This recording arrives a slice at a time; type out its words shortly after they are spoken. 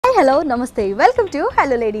hello, namaste. Welcome to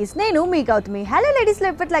Hello Ladies. Nenu mee Gautami. Hello Ladies lo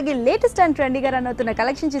ippatlage latest and trendy ga run avutuna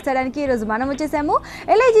collection chusadaniki ee roju manam vachesamo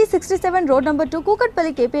LIG 67 road number 2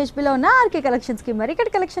 Kukatpalli KPHP lo unna RK collections ki mari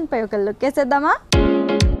ikkada collection pay oka look chesedama.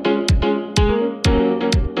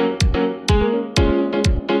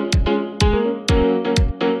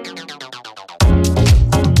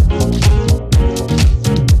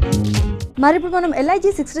 మరి ఇప్పుడు మనం LIG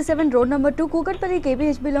 67 road number 2 Kukatpally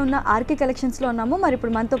KPHP లో ఉన్న RK collections లో ఉన్నాము. మరి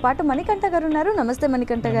ఇప్పుడు మనతో పాటు మణికంఠ గారు ఉన్నారు. నమస్తే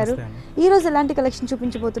మణికంఠ గారు. ఈ రోజు ఎలాంటి కలెక్షన్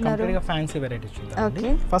చూపించబోతున్నారు? కంప్లీట్ ఫ్యాన్సీ వెరైటీస్ చూద్దాం.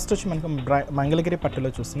 ఓకే, ఫస్ట్ వచ్చి మనకు మంగళగిరి పట్టులో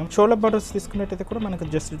చూస్తున్నాం. షోల్డర్ బోర్డర్స్ తీసుకున్నట్టయితే కూడా మనకు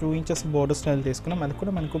జస్ట్ 2 ఇంచెస్ బోర్డర్ స్టైల్ తీసుకున్నాం. అది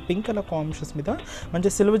కూడా మనకు పింక్ కలర్ కాంబినేషన్స్ మీద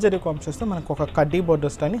మంచి సిల్వర్ జరీ కాంబినేషన్స్ తో మనకు ఒక కడ్డీ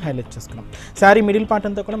బోర్డర్ స్టైల్ ని హైలైట్ చేసుకున్నాం. సారీ మిడిల్ పార్ట్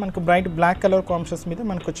అంతా కూడా మనకు బ్రైట్ బ్లాక్ కలర్ కాంబినేషన్స్ మీద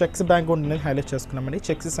మనకు చెక్స్ బ్యాక్గ్రౌండ్ అనేది హైలైట్ చేసుకున్నాం అండి.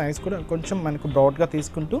 చెక్స్ సైజ్ కూడా కొంచెం మనకు బ్రాడ్ గా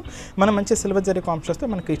తీసుకుంటూ మనం మంచి సిల్వర్ జరీ కాంబినేషన్స్ తో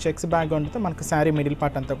మనకి చెక్స్ బ్యాక్గ్రౌండ్ తో మనకు సారీ మిడిల్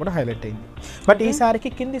పార్ట్ అంతా కూడా హైలైట్ అయింది. బట్ ఈ సారీకి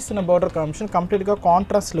కింద ఇస్తున్న బోర్డర్ కాంబినేషన్ కంప్లీట్ గా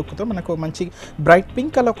కాంట్రాస్ట్ లుక్ తో మనకు మంచి బ్రైట్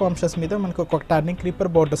పింక్ కలర్ కాంబినేషన్స్ మీద మనకు ఒక టర్నింగ్ క్రీపర్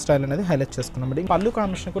బోర్డర్ స్టైల్ అనేది హైలైట్ చేసుకున్నాం. పళ్ళు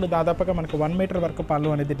కాంబినేషన్ కూడా దాదాపుగా మనకు 1 మీటర్ వరకు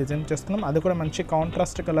పళ్ళు అనేది డిజైన్ చేసుకున్నాం. అది కూడా మంచి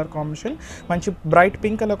కాంట్రాస్ట్ కలర్ కాంబినేషన్, మంచి బ్రైట్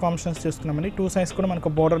పింక్ కలర్ కాంబినేషన్స్ చూస్తున్నామండి. 2 సైడ్స్ కూడా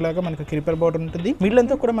మనకు బోర్డర్ లాగా మనకు క్రీపర్ బోర్డర్ ఉంటుంది. మిడిల్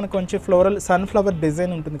అంతా కూడా మనకు మంచి ఫ్లోరల్ సన్ ఫ్లవర్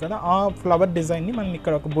డిజైన్ ఉంటుంది కదా, ఆ ఫ్లవర్ డిజైన్ ని మనం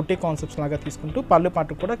ఇక్కడ ఒక బుట్టి కాన్సెప్ట్స్ లాగా తీసుకుంటూ పళ్ళు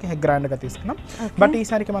పాటు కూడా గ్రాండ్ గా తీసుకున్నాం. బట్ ఈ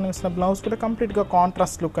సారికి మనం ఇస్తున్న బ్లౌజ్ కూడా కంప్లీట్ గా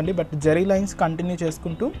కాంట్రాస్ట్ లుక్ అండి. బట్ జరీ లైన్స్ కంటిన్యూ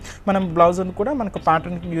చేసుకుంటూ మనం బ్లౌజ్ కూడా మనకు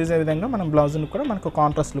ప్యాటర్న్ యూజ్ అయ్యే విధంగా మనం బ్లౌజ్ కూడా మనకు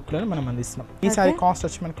కాంట్రాస్ట్ లుక్ లో మనం అందిస్తున్నాం. ఈ సారీ కాస్ట్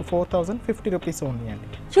వచ్చి మనకు 4050 రూపీస్ ఓన్లీ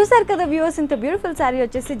అండి. చూసారు కదా వ్యూవర్స్, ఇంత బ్యూటిఫుల్ సారీ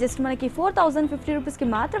వచ్చేసి జస్ట్ మనకి 4050 రూపీస్ కి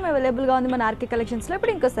మాత్రమే అవైలబుల్ గా ఉంది మన RK కలెక్షన్స్ లో.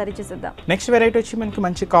 ఇప్పుడు ఇంకో సారీ చూద్దాం. నెక్స్ట్ వెరైటీ వచ్చి మనకి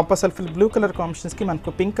మంచి copper sulphur blue colour combinations కి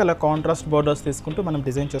మనకు పింక్ కలర్ కాంట్రాస్ట్ బోర్డర్స్ తీసుకుంటూ మనం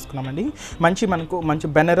డిజైన్ చేసుకున్నామండి. మనకు మంచి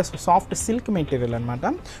బెనారస్ సాఫ్ట్ సిల్క్ మెటీరియల్ అనమాట.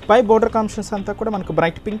 పై బోర్డర్ కాంబినేషన్స్ అంతా కూడా మనకు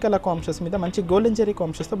బ్రైట్ పింక్ కలర్ కాంబినేషన్స్ మీద మంచి గోల్డెన్ జరీ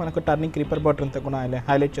కాంబినేషన్స్ తో మనకు టర్నింగ్ క్రీపర్ బోర్డర్ అంతా కూడా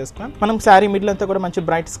హైలైట్ చేసుకున్నాం. మనం సారీ మిడిల్ అంతా కూడా మంచి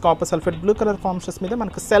bright copper sulphate blue colour combinations మీద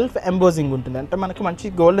మనకు సెల్ఫ్ ఎంబోజింగ్ ఉంటుంది. అంటే మనకు మంచి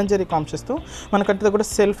గోల్డెన్ జరీ కాంబినేషన్స్ తో మనకంటే కూడా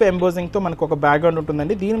సెల్ఫ్ ఎంబోజింగ్ తో మనకు ఒక బ్యాక్గ్రౌండ్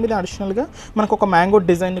ఉంటుందండి. దీని మీద అడిషనల్ గా మనకు ఒక మ్యాంగో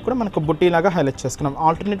డిజైన్ ని కూడా మనకు బుట్టి లాగా హైలైట్ చేసుకున్నాం.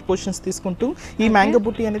 ఆల్టర్నేట్ పొజిషన్స్ తీసుకుంటూ ఈ మ్యాంగో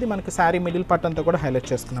బుట్టి అనేది మనకు సారీ మిడిల్ పార్ట్ అంతా కూడా హైలైట్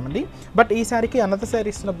చేసుకున్నామండి. బట్ ఈ సారీకి అనదర్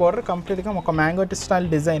సారీ ఇస్తున్న బోర్డర్ కంప్లీట్ గా ఒక మ్యాంగో స్టైల్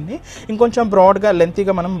డిజైన్ ని ఇంకొంచెం బ్రాడ్ గా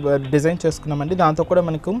లెంతీగా మనం డిజైన్ చేసుకున్నామండి. దాంతో కూడా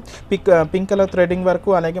మనకు పింక్ కలర్ థ్రెడింగ్ వరకు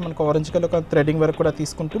అలాగే మనకు ఆరెంజ్ కలర్ థ్రెడింగ్ వరకు కూడా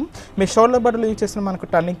తీసుకుంటూ మీ షోల్డర్ బార్డర్ యూజ్ చేసిన మనకు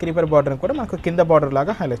టర్నింగ్ క్రీపర్ బార్డర్ కూడా మనకు కింద బార్డర్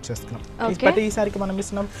లాగా హైలైట్ చేసుకున్నాం. బట్ ఈసారికి మనం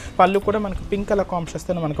ఇస్తున్నాం పళ్ళు కూడా మనకు పింక్ కలర్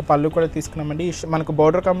కాంబినేషన్ మనకు పళ్ళు కూడా తీసుకున్నామండి. మనకు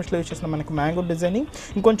బార్డర్ కాంబినేషన్ యూజ్ చేసిన మనకు మ్యాంగో డిజైనింగ్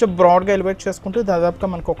ఇంకొంచెం బ్రాడ్ గా ఎలివేట్ చేసుకుంటూ దాదాపుగా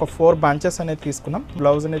మనకు ఒక 4 బంచెస్ అనేది తీసుకున్నాం.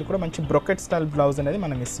 బ్లౌజ్ అనేది కూడా మంచి బ్రొకెట్ స్టైల్ బ్లౌజ్ అనేది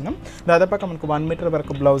మనం ఇస్తున్నాం. దాదాపుగా మనకు 1 మీటర్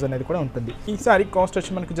వరకు బ్లౌజ్ అనేది కూడా ఉంటుంది. ఈ సారీ కాస్ట్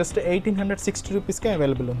వచ్చి మనకు జస్ట్ 1860 రూపీస్ కి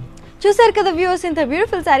అవైలబుల్ ఉంది. చూసారు కదా వ్యూవర్స్, ఇంత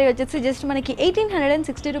బ్యూటిఫుల్ సారీ వచ్చేసి జస్ట్ మనకి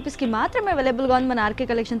 1860 రూపీస్ కి మాత్రమే అవైలబుల్ గా ఉంది మన RK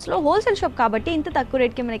కలెక్షన్స్ లో. హోల్సేల్ షాప్ కాబట్టి ఇంత తక్కువ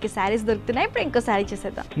రేట్ కి మనకి సారీస్ దొరుకుతున్నాయి. ఇప్పుడు ఇంకో సారీ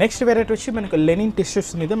చేసేద్దాం. నెక్స్ట్ వెరైటీ వచ్చి మనకు లెనిన్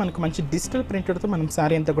టిష్యూస్ మీద మనకు మంచి డిజిటల్ ప్రింటెడ్ తో మనం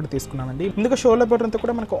సారీ అంతా కూడా తీసుకున్నామండి. ఇందుకు షోల్డర్ బోర్డర్ అంతా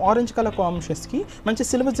కూడా మనకు ఆరెంజ్ కలర్ కాంబినేషన్స్ కి మంచి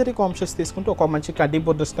సిల్వర్ జరీ కాంబినేషన్స్ తీసుకుంటూ ఒక మంచి కడ్డీ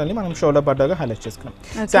బోర్డర్ స్టైల్ ని మనం షోల్డర్ బోర్డర్ గా హైలైట్ చేసుకున్నాం.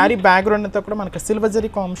 సారీ బ్యాక్గ్రౌండ్ అంతా కూడా మనకు silver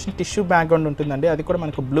zari combination tissue background ఉంటుందండి. అది కూడా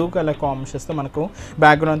మనకు బ్లూ కలర్ కాంబినేషన్స్ తో మనకు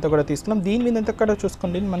బ్యాక్గ్రౌండ్ అంతా కూడా తీసుకున్నాం. దీని మీద అంతా కూడా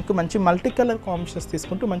చూసుకోండి మనకు మంచి మల్టీ కలర్ కాంబినేషన్స్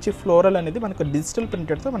తీసుకుంటూ మంచి ఫ్లోరల్ అనేది మనకు డిజిటల్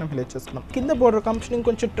ప్రింటెడ్ తో మనం హైలైట్ చేసుకున్నాం. కింద బోర్డర్ కాంబినేషన్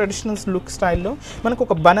ఇంకొంచెం ట్రెడిషనల్ లుక్ స్టైల్లో మనకు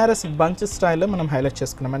ఒక బనారస్ బంచ్ స్టైల్లో మనం హైలైట్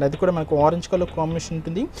చేసుకున్నాం అండి. అది కూడా మనకు ఆరెంజ్ కలర్ కాంబినేషన్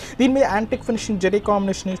ఉంటుంది. దీని మీద antique finishing zari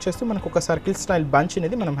combination use చేస్తూ మనకు ఒక సర్కిల్ స్టైల్ బంచ్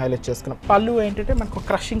అనేది మనం హైలైట్ చేసుకున్నాం. పళ్ళు ఏంటంటే మనకు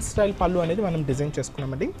క్రషింగ్ స్టైల్ పళ్ళు అనేది మనం డిజైన్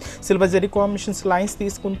చేసుకున్నామండి. సిల్వర్ జరీ కాంబినేషన్స్ లైన్స్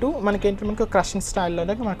తీసుకుంటూ మనకేంటంటే మనకు క్రషింగ్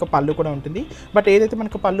స్టైల్లోనే మనకు పళ్ళు కూడా ఉంటుంది. బట్ ఏదైతే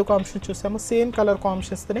మనకు పళ్ళు కాంబినేషన్ చూసామో సేమ్ కలర్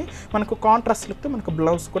కాంబినేషన్స్తోనే మనకు కాంట్రాస్ట్ లుక్ తో మనకు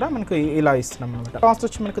బ్లౌజ్ కూడా మనకు ఇలా ఇస్తున్నాం అనమాట. కాస్ట్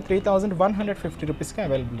వచ్చి మనకు 3150 రూపీస్ కి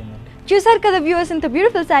అవైలబుల్ ఉందండి. చూసారు కదా వ్యూవర్స్, ఇంత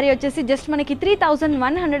బ్యూటిఫుల్ సారీ వచ్చేసి జస్ట్ మనకి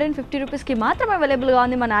 3150 రూపీస్ కి మాత్రమే అవైలబుల్ గా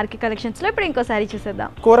ఉంది మన RK కలెక్షన్స్ లో. ఇప్పుడు ఇంకో సారీ చూసేద్దాం.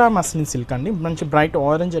 కోరా మస్లిన్ సిల్క్ అండి. మంచి bright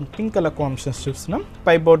orange and pink colour combinations చూస్తున్నాం.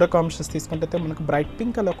 పై బోర్డర్ కాంబినేషన్స్ తీసుకుంటే మనకు బ్రైట్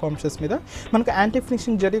పింక్ కలర్ కాంబినేషన్స్ మీద మనకు యాంటీ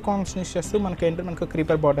ఫినిషింగ్ జరీ కాంబినేషన్ చేస్తూ మనకి ఏంటంటే మనకు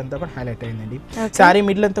క్రీపర్ బోర్డర్ అంతా కూడా హైలైట్ అయిందండి. సారీ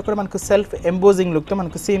మిడిల్ అంతా కూడా మనకు సెల్ఫ్ ఎంబోజింగ్ లుక్ తో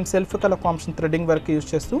మనకు same self colour combination threading work use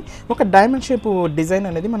చేస్తూ ఒక డైమండ్ షేప్ డిజైన్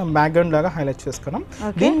అనేది మనం బ్యాక్గ్రౌండ్ లాగా హైలైట్ చేసుకున్నాం.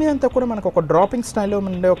 దీని మీద అంతా కూడా మనకు ఒక డ్రాపింగ్ స్టైల్లో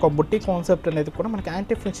ఉండే ఒక బుట్టి కాన్సెప్ట్ అనేది కూడా మనకి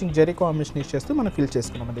anti finishing zari combination use చేస్తూ మనం ఫిల్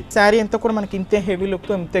చేసుకున్నామండి. సారీ అంతా కూడా మనకి ఇంతే హెవీ లుక్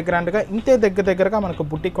తో ఇంతే గ్రాండ్ గా ఇంతే దగ్గరగా మనకు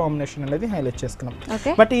బుట్టి కాంబినేషన్ అనేది హైలైట్ చేసుకున్నాం.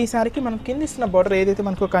 బట్ ఈ సారీకి మనం కింద ఇస్తున్న బోర్డర్ ఏదైతే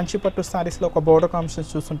మనకు కంచి పట్టు సారీస్ లో ఒక బోర్డర్ కాంబినేషన్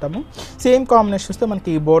చూస్తుంటాము సేమ్ కాంబినేషన్స్ తో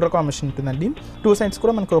మనకి ఈ బోర్డర్ కాంబినేషన్ ఉంటుందండి. 2 సైడ్స్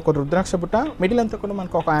కూడా మనకు ఒక రుద్రాక్ష బుట్ట, మిడిల్ అంతా కూడా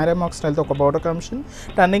మనకు ఒక ఆరమాక్ స్టైల్ తో ఒక border combination,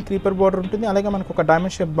 turning creeper border ఉంటుంది. అలాగే మనకు ఒక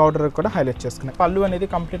డైమండ్ షేప్ బోర్డర్ కూడా హైలైట్ చేసుకున్నాం. పళ్ళు అనేది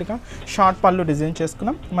కంప్లీట్గా షార్ట్ పళ్ళు డిజైన్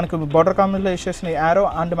చేసుకున్నాం. మనకు బార్డర్ కాంబినేషన్లో చేసిన యారో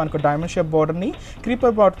అండ్ మనకు డైమండ్ షేప్ బార్డర్ని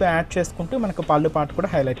క్రీపర్ బార్డర్తో యాడ్ చేసుకుంటూ మనకు పళ్ళు పాటు కూడా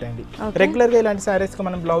హైలైట్ అయింది. రెగ్యులర్గా ఇలాంటి శారీస్కి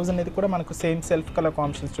మనం బ్లౌజ్ అనేది కూడా మనకు సేమ్ సెల్ఫ్ కలర్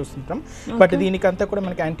కాంబినేషన్స్ చూస్తుంటాం. బట్ దీనికంతా కూడా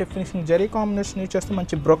మనకి anti finishing zari combination use చేస్తూ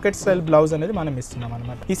మంచి బ్రొకెట్ స్టైల్ బ్లౌజ్ అనేది మనం ఇస్తున్నాం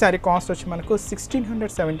అనమాట. ఈ సారీ కాస్ట్ వచ్చి మనకు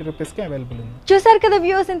 1670 రూపీస్కి అవైలబుల్ ఉంది. చూసారు కదా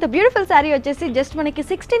వ్యూవర్స్, ఇంత బ్యూటిఫుల్ సారీ వచ్చేసి జస్ట్ మనకి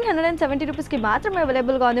 1670 రూపీస్కి మాత్రమే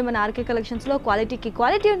అవైలబుల్గా ఉంది మన ఆర్కే కలెక్షన్స్లో. క్వాలిటీకి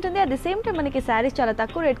క్వాలిటీ ఉంటుంది, అట్ ది సేమ్ టైం మనకి శారీస్ చాలా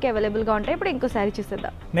తక్కువ రేట్కి అవైలబుల్గా ఉంటాయి. ఇప్పుడు ఇంకో శారీ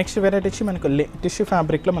చూసేద్దాం. నెక్స్ట్ వెరైటీ వచ్చి మనకు టిష్యూ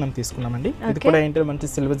ఫ్యాబ్రిక్లో మనం తీసుకున్నామండి. ఇది కూడా ఏంటంటే మంచి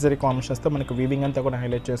సిల్వర్ జరీ కాంబినేషన్స్తో మనకు వీవింగ్ అంతా కూడా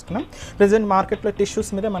హైలైట్ చేసుకున్నాం. ప్రెసెంట్ మార్కెట్లో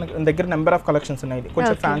టిష్యూస్ మీద మనకు దగ్గర నెంబర్ ఆఫ్ కలెక్షన్స్ ఉన్నాయి.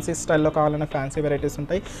 కొంచెం ఫ్యాన్సీ స్టైల్లో కావాలన్నా ఫ్యాన్సీ వెరైటీస్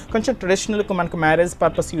ఉంటాయి. కొంచెం ట్రెడిషనల్ మనకు మ్యారేజ్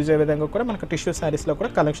పర్పస్ యూజ్ అయ్యే విధంగా కూడా మనకు టిష్యూ శారీస్లో కూడా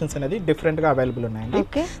కలెక్షన్స్ అనేది డిఫరెంట్గా అవైలబుల్ ఉన్నాయండి.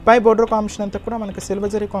 పై బోర్డర్ కాంబినేషన్ అంతా కూడా మనకు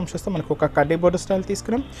సిల్వర్ జరీ కాంబినేషన్స్తో మనకు ఒక కడ్డీ బోర్డర్ స్టైల్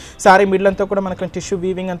తీసుకున్నాం. సారీ మిడిల్ అంతా కూడా మనకు టిష్యూ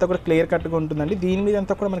వీవింగ్ అంతా కూడా క్లియర్ కట్గా ఉంటుందండి. దీని మీద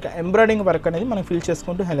అంతా కూడా మనకు ఎంబ్రాయిడింగ్ వర్క్ అనేది మనం ఫిల్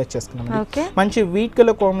చేసుకుంటూ హైలైట్ చేసుకున్నాం. మంచి వీట్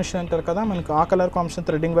కలర్ కాంబినేషన్ అంటారు కదా, మనకు ఆ కలర్ కాంబినేషన్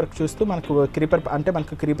థ్రెడింగ్ వర్క్ చూస్తూ మనకు క్రీపర్ అంటే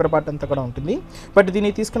మనకు క్రీపర్ పార్ట్ అంతా కూడా ఉంటుంది. బట్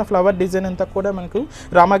దీన్ని తీసుకున్న ఫ్లవర్ డిజైన్ అంతా కూడా మనకు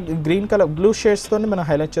రామా గ్రీన్ కలర్ బ్లూ షేడ్స్తో మనం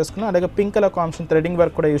హైలైట్ చేసుకున్నాం. అలాగే pink colour combination threading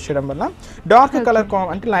work కూడా యూజ్ చేయడం వల్ల డార్క్ కలర్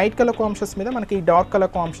అంటే లైట్ కలర్ కాంబినేషన్స్ మీద మనకి ఈ డార్క్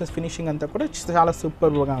కలర్ కాంబినేషన్స్ ఫినిషింగ్ అంతా కూడా చాలా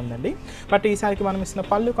సూపర్గా ఉందండి. బట్ ఈసారికి మనం ఇస్తున్న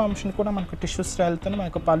పళ్ళు కాంబినేషన్ కూడా మనకు టిష్యూ స్టైల్తో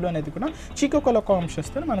మనకు పళ్ళు అనేది కూడా చీకో కలర్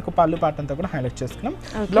కాంబినేషన్స్తో మనకు పళ్ళు పార్ట్ అంతా కూడా హైలైట్ చేసుకున్నాం.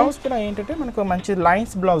 బ్లౌజ్ కూడా ఏంటంటే మనకు మంచి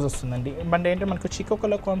లైన్స్ బ్లౌజ్ వస్తుందండి. బట్ ఏంటంటే మనకు చీకో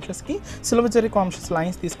colour కాంబినేషన్స్కి silver zari combinations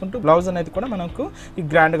lines తీసుకుంటూ బ్లౌజ్ అనేది కూడా మనకు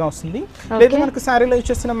గ్రాండ్గా వస్తుంది. లేదా మనకు శారీలో యూజ్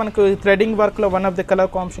చేసిన మనకు థ్రెడింగ్ వర్క్లో one of the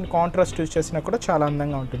colour combination contrast use చేసినా కూడా చాలా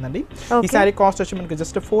అందంగా ఉంటుందండి. ఈ శారీ కాస్ట్ వచ్చి మనకి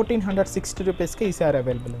జస్ట్ 1460 రూపీస్కి ఈ శారీ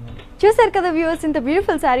అవైలబుల్ ఉంది. చూసారు కదా వ్యూవర్స్, ఇంత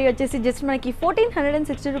బ్యూటిఫుల్ శారీ వచ్చేసి జస్ట్ మనకి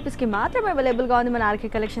 1460 రూపీస్కి మాత్రమే అవైలబుల్గా ఉంది మన ఆర్కే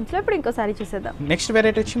కలెక్షన్స్లో. ఇప్పుడు ఇంకో శారీ చూసేద్దాం. నెక్స్ట్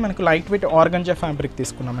వెరైటీ వచ్చి మనకు లైట్ వెయిట్ ఆర్గంజా ఫ్యాబ్రిక్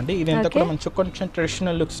తీసుకున్నామండి. ఇదంతా కూడా మంచి కొంచెం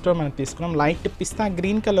ట్రెడిషనల్ లుక్స్తో మనం తీసుకున్నాం. లైట్ పిస్తా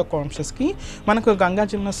గ్రీన్ కలర్ కాంబినేషన్స్కి మనకు గంగా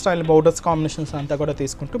జిమ్నా స్టైల్ బోర్డర్స్ కాంబినేషన్స్ అంతా కూడా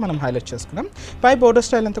తీసుకుంటూ మనం హైలైట్ చేసుకున్నాం. పై బోర్డర్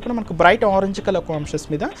స్టైల్ అంతా కూడా మనకు బ్రైట్ ఆరెంజ్ కలర్ కాంబినేషన్స్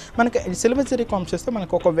మీద మనకి సిల్వర్ జరీ కాంబినేషన్స్తో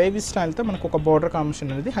మనకు ఒక వేవీ స్టైల్తో మనకు ఒక బోర్డర్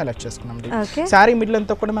కాంబినేషన్ అనేది హైలైట్ చేసుకున్నాం. శారీ మిడిల్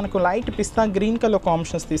అంతా కూడా మనకు లైట్ పిస్తా గ్రీన్ కలర్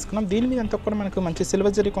కాంబినేషన్స్ తీసుకున్నాం. దీని మీద అంతా కూడా మనకు మంచి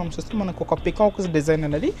సిల్వర్ జరీ కాంబినేషన్స్తో మనకు ఒక పికాక్ డిజైన్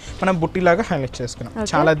అనేది మనం బుట్టిలాగా హైలైట్ చేసుకున్నాం.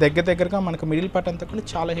 చాలా దగ్గరగా మనకు మిడిల్ పార్ట్ అంతా కూడా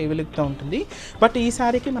చాలా హెవీ లుక్తో ఉంటుంది. బట్ ఈ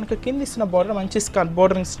శారీకి మనకు కింద ఇస్తున్న బోర్డర్ మంచి skirt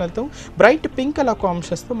bordering స్టైల్తో bright pink colour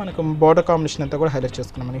కాంబినేషన్స్తో మనకు బోర్డర్ కాంబినేషన్ అంతా కూడా హైలైట్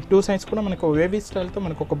చేసుకున్నాం. టూ సైడ్స్ కూడా మనకు వేవీ స్టైల్తో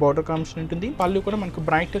మనకు ఒక బోర్డర్ కాంబినేషన్ ఉంటుంది. పళ్ళు కూడా మనకు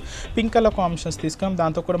బ్రైట్ పింక్ కలర్ కాంబినేషన్స్ తీసుకున్నాం.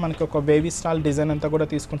 దాంతో కూడా మనకు ఒక వేవీ స్టైల్ డిజైన్ అంతా కూడా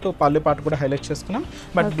తీసుకుంటూ పళ్ళు పాటు కూడా హైలైట్ చేసుకున్నాం.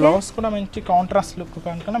 బట్ బ్లౌజ్ కూడా మంచి కాంట్రాస్ట్ లుక్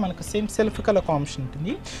కనుక మనకు సేమ్ సెల్ఫ్ కలర్ కాంబినేషన్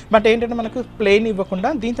ఉంటుంది. బట్ ఏంటంటే మనకు ప్లెయిన్ ఇవ్వకుండా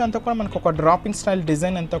దీంతో అంతా కూడా మనకు ఒక డ్రాపింగ్ స్టైల్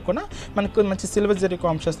డిజైన్ అంతా కూడా మనకు మంచి సిల్వర్ జరీ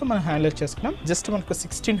కాంబినేషన్స్తో మనం హైలైట్ చేసుకున్నాం. జస్ట్ మనకు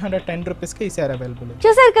 1610 రూపీస్కి ఈ శారీ అవైలబుల్.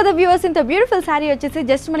 చూసారు కదా వ్యూవర్స్, ఇంత బ్యూటిఫుల్ శారీ వచ్చేసి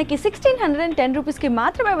జస్ట్ మనకి 1610 రూపీస్కి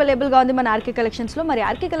మాత్రమే అవైలబుల్గా ఉంది మన ఆర్కే కలెక్షన్స్లో. మరి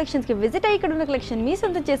ఆర్కే కలెక్షన్స్కి విజిట్ అయ్యి ఇక్కడ ఉన్న కలెక్షన్ మీ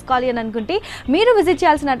సొంతం చేసుకోవాలి అని అనుకుంటే మీరు విజిట్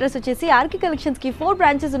చేయాల్సిన అడ్రస్ వచ్చేసి ఆర్కే కలెక్షన్స్కి 4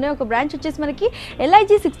 బ్రాంచెస్ ఉన్నాయి. ఒక బ్రాంచ్ వచ్చేసి మనకి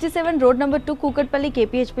LIG 67 రోడ్ నెంబర్ 2 కూకట్పల్లి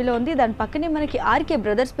KPHPలో ఉంది. దాని పక్కనే మనకి ఆర్కే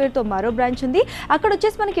బ్రదర్స్ పేరుతో మరో బ్రాంచ్ ఉంది. అక్కడ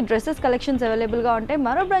వచ్చేసి మనకి డ్రెస్సెస్ కలెక్షన్స్ అవైలబుల్గా ఉంటాయి.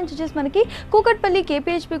 మరో బ్రాంచ్ వచ్చేసి మనకి Kukatpally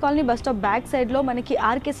KPHP colony bus stop back సైడ్లో మనకి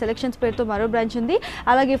ఆర్కే సెలెక్షన్స్ పేరుతో మరో బ్రాంచ్ ఉంది.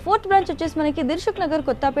 అలాగే 4th బ్రాంచ్ వచ్చేసి మనకి Dilsukh Nagar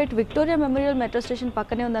Kothapet Victoria memorial metro station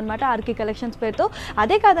పక్కనే ఉందన్నమాట ఆర్కే కలెక్షన్స్ పేరుతో.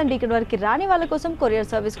 అదే కాదండి, ఇక్కడ వరకు రాని వాళ్ళ కోసం కొరియర్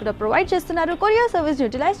సర్వీస్ కూడా ప్రొవైడ్ చేస్తున్నారు. కొరియర్ సర్వీస్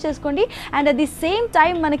యూటిలైజ్ చేసుకోండి. And at the same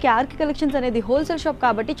time మనకి ఆర్కే కలెక్షన్స్ అనేది హోల్సేల్ షాప్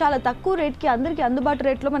కాబట్టి చాలా తక్కువ రేట్కి అందరికీ అందుబాటు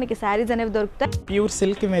రేట్లో మనకి శారీస్ అనేవి దొరుకుతాయి. ప్యూర్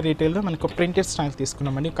సిల్క్ రీటైల్లో మనకు ప్రింటెడ్ స్టైల్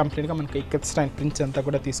తీసుకున్నామండి. కంప్లీట్గా మనకి ఇక్కత్ స్టైల్ ప్రింట్స్ అంతా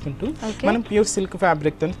కూడా తీసుకుంటూ మనం ప్యూర్ సిల్క్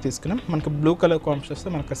ఫ్యాబ్రిక్తో తీసుకున్నాం. మనకు బ్లూ కలర్ కాంబినేషన్స్తో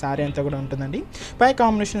మనకు శారీ అంతా కూడా ఉంటుందండి. పై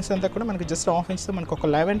కాంబినేషన్స్ అంతా కూడా మనకి జస్ట్ ఆఫ్ ఇంచ్తో మనకు ఒక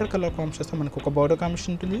లెవెండర్ కలర్ కాంబినేషన్స్తో మనకు ఒక బోర్డర్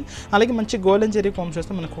కాంబినేషన్ ఉంటుంది. అలాగే మంచి గోల్డెన్ జెరీ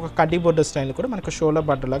కాంబినేషన్స్తో మనకు ఒక కడ్డీ బోర్డర్ స్టైల్ కూడా మనకు షోల్డర్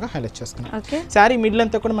బార్డర్ లాగా హైలైట్ చేసుకున్నాం. శారీ మిడిల్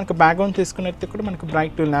అంతా కూడా మనకు బ్యాక్గ్రౌండ్ తీసుకున్నట్టు కూడా మనకు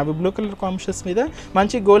bright navy blue colour combinations మీద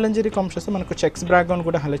మంచి గోల్డెన్ జెరీ కాంబినేషన్స్తో మనకు చెక్స్ బ్యాక్గ్రౌండ్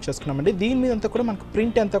కూడా హైలైట్ చేసుకున్నామండి. దీని మీద అంతా కూడా మనకు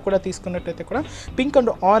ప్రింట్ అంతా కూడా తీసుకున్నట్టయితే కూడా పింక్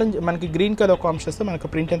అండ్ ఆరెంజ్ మనకి గ్రీన్ కలర్ కాంబినేషన్స్తో మనకు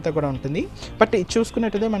ప్రింట్ అంతా కూడా ఉంటుంది. బట్ ఇది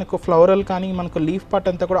చూసుకున్నట్టయితే మనకు ఫ్లవరల్ కానీ మనకు లీఫ్ పార్ట్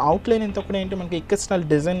అంతా కూడా అవుట్లైన్ అంతా కూడా ఏంటి మనకి ఇక్కత్ స్టైల్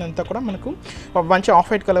డిజైన్ అంతా కూడా మనకు మంచి ఆఫ్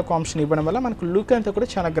వైట్ కలర్ కాంబినేషన్ ఇవ్వడం వల్ల మనకు లుక్ అంతా కూడా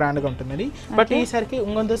చాలా గ్రాండ్గా ఉంటుందండి. బట్ ఈసారికి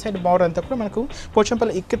ఇంకొంత సైడ్ బార్డర్ అంతా కూడా మనకు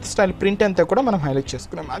పోచంపల్లి ఇక్కత్ స్టైల్ ప్రింట్ అంతా కూడా మనం హైలైట్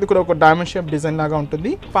చేసుకున్నాం. అది కూడా ఒక డైమండ్ షేప్ డిజైన్ లాగా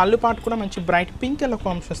ఉంటుంది. పళ్ళు పార్ట్ కూడా మంచి బ్రైట్ పింక్ కలర్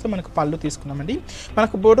కాంబినేషన్స్తో మనకు పళ్ళు తీసుకున్నామండి.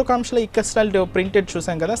 మనకు బోర్డర్ కాంబినేషన్లో ఇక్కత్ స్టైల్ ప్రింటెడ్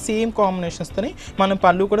చూసాం కదా, సేమ్ కాంబినేషన్స్తోనే మనం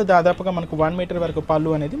పళ్ళు కూడా దాదాపుగా మనకు 1 మీటర్ వరకు పళ్ళు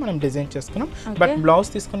అనేది మనం డిజైన్ చేసుకున్నాం. బట్ బ్లౌజ్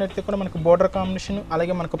తీసుకున్నట్టయితే కూడా మనకు బోర్డర్ కాంబినేషన్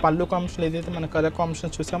అలాగే మనకు పళ్ళు కాంబినేషన్ ఏదైతే మన కలర్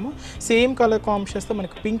కాంబినేషన్ చూసామో సేమ్ కలర్ కాంబినేషన్స్తో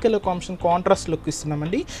మనకు pink colour combination contrast look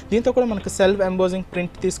ఇస్తున్నామండి. దీంతో కూడా మనకు సెల్ఫ్ ఎంబోజింగ్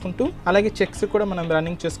ప్రింట్ తీసుకుంటూ అలాగే చెక్స్ కూడా మనం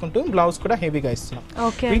రన్నింగ్ చేసుకుంటూ బ్లౌజ్ కూడా హెవీగా ఇస్తున్నాం.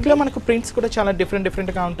 వీటిలో మనకు ప్రింట్స్ శారీస్ కూడా చాలా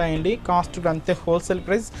డిఫరెంట్గా ఉంటాయండి. కాస్ట్ అంతే హోల్సేల్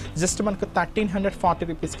ప్రైస్ జస్ట్ మనకు 1340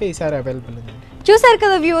 రూపీస్కే ఈ సారీ అవైలబుల్ ఉంది. చూసారు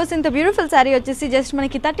కదా వ్యూవర్స్, ఇంత బ్యూటిఫుల్ శారీ వచ్చేసి జస్ట్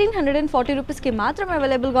మనకి 1340 రూపీస్కి మాత్రమే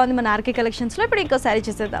అవైలబుల్గా ఉంది మన ఆర్కే కలెక్షన్స్లో. ఇప్పుడు ఇంకో శారీ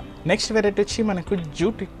చూసేద్దాం. నెక్స్ట్ వెరైటీ వచ్చి మనకు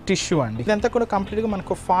జూట్ టిష్యూ అండి. ఇదంతా కూడా కంప్లీట్గా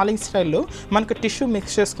మనకు ఫాలింగ్ స్టైల్లో మనకు టిష్యూ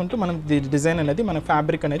మిక్స్ చేసుకుంటూ మనం డిజైన్ అనేది మన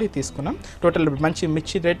ఫ్యాబ్రిక్ అనేది తీసుకున్నాం. టోటల్ మంచి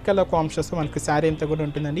మిర్చి రెడ్ కలర్ కాంబినేషన్తో మనకు శారీ అంతా కూడా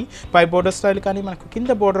ఉంటుందండి. పై బోర్డర్ స్టైల్ కానీ మనకు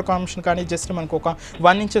కింద బోర్డర్ కాంబినేషన్ కానీ జస్ట్ మనకు ఒక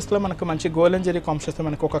 1 ఇంచెస్లో మనకు మంచి గోల్డెన్ జరీ కాంబినేషన్తో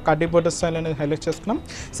మనకు ఒక కడ్డీ బోర్డర్ స్టైల్ అనేది హైలైట్ చేసుకున్నాం.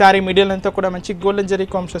 శారీ మిడిల్ అంతా కూడా మంచి గోల్డెన్ జరీ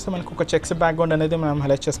కాంబినేషన్తో మనకు ఒక చెక్స్ బ్యాక్గ్రౌండ్ అనేది మనం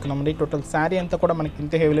హైలైట్ చేసుకున్నామండి. టోటల్ శారీ అంతా కూడా మనకి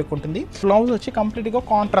ఇంత హెవీ లుక్ ఉంటుంది. బ్లౌజ్ వచ్చి కంప్లీట్గా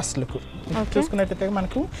కాంట్రాస్ట్ లుక్ చూసుకున్నట్టయితే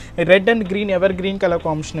మనకు red and green ever green colour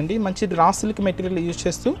combination అండి. మంచి రా సిల్క్ మెటీరియల్ యూజ్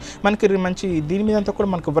చేస్తూ మనకి మంచి దీని మీద అంతా కూడా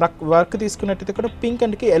మనకు వర్క్ తీసుకున్నట్టయితే కూడా పింక్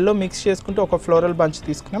అండ్కి ఎల్లో మిక్స్ చేసుకుంటూ ఒక ఫ్లోరల్ బంచ్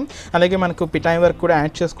తీసుకున్నాం. అలాగే మనకు పిటాయి వర్క్ కూడా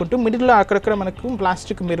యాడ్ చేసుకుంటూ మిడిల్లో అక్కడక్కడ మనకు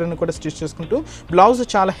ప్లాస్టిక్ మిర్రర్ని కూడా స్టిచ్ చేసుకుంటూ బ్లౌజ్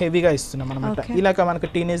చాలా హెవీగా ఇస్తున్నాం అనమాట. ఇలాగ మనకు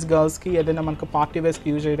టీనేజ్ గర్ల్స్కి ఏదైనా మనకు పార్టీ వేర్స్కి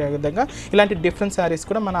యూజ్ అయ్యే విధంగా ఇలాంటి డిఫరెంట్ శారీస్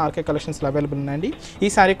కూడా మన ఆర్కే కలెక్షన్స్లో అవైలబుల్ ఉన్నాయండి. ఈ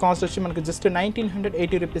శారీ కాస్ట్ వచ్చి మనకు జస్ట్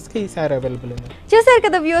 1980 రూపీస్కి ఈ శారీ అవైలబుల్ ఉంది. చూసారు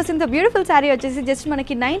కదా వ్యూవర్స్, ఇంత బ్యూటిఫుల్ శారీ వచ్చేసి జస్ట్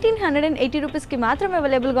మనకి 1980 రూపీస్కి మాత్రమే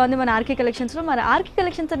అవైలబుల్గా ఉంది మన ఆర్కే కలెక్షన్స్లో. మన ఆర్కే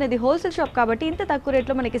కలెక్షన్స్ అనేది హోల్సేల్ షాప్ కాబట్టి ఇంత తక్కువ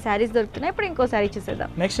రేట్లో మనకి శారీస్ దొరుకుతున్నాయి. ఇప్పుడు ఇంకో శారీ చూసేద్దాం.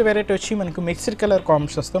 నెక్స్ట్ వెరైటీ వచ్చి మనకు మిక్స్డ్ కలర్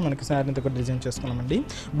కాంబినేషన్స్తో మనకి శారీ అంతా కూడా డిజైన్ చేసుకున్నామండి.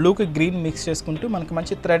 బ్లూకి గ్రీన్ మిక్స్ చేసుకుంటూ మనకు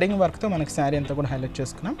మంచి థ్రెడింగ్ వర్క్తో మనకి శారీ అంతా కూడా హైలైట్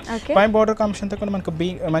చేసుకున్నాం. పై బార్డర్ కాంబినేషన్ అంతా కూడా మనకు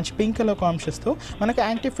మంచి పింక్ కలర్ కాంబినేషన్స్తో మనకి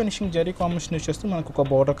anti finishing zari combination use చేస్తూ మనకు ఒక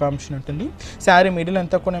బార్డర్ కాంబినేషన్ ఉంటుంది. శారీ మిడిల్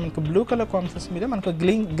అంతా కూడా మనకు బ్లూ కలర్ కాంబినేషన్స్ మీద మనకు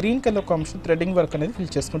green colour combination threading work అనేది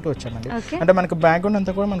ఫిల్ చేసుకుంటూ వచ్చామండి. అంటే మనకు బ్యాక్గ్రౌండ్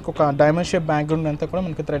అంతా కూడా మనకు ఒక డైమండ్ షేప్ బ్యాక్గ్రౌండ్ అంతా కూడా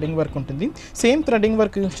మనకు థ్రెడింగ్ వర్క్ ఉంటుంది. సేమ్ థ్రెడింగ్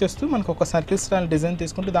వర్క్ యూజ్ చేస్తూ మనకు ఒక సర్కిల్ స్టైల్ డిజైన్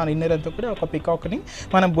తీసుకుంటూ దాని ఇన్నర్ అంతా కూడా ఒక పికాక్ని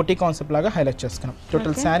మనం బుటీ కాన్సెప్ట్ లాగా హైలైట్ చేసుకున్నాం.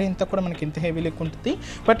 టోటల్ శారీ అంతా కూడా మనకి ఇంత హెవీ లుక్ ఉంటుంది.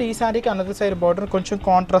 బట్ ఈ శారీకి అనదర్ సైడ్ బార్డర్ కొంచెం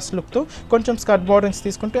కాంట్రాస్ట్ లుక్తో కొంచెం స్కర్ట్ బార్డర్స్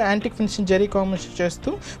తీసుకుంటూ యాంటిక్ ఫినిషింగ్ జరీ కాంబినేషన్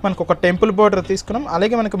చేస్తూ మనకు ఒక టెంపుల్ బార్డర్ తీసుకున్నాం.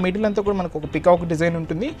 అలాగే మనకు మిడిల్ అంతా కూడా మనకు ఒక పికాక్ డిజైన్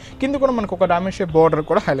ఉంటుంది. కింద కూడా మనకు ఒక డైమండ్ షేప్ బార్డర్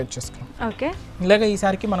కూడా హైలైట్ చేసుకున్నాం. ఇలాగే ఈ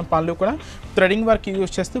సారికి మనం పళ్ళు కూడా థ్రెడింగ్ వర్క్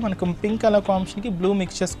యూజ్ చేస్తూ మనకు పింక్ కలర్ కాంబినేషన్కి బ్లూ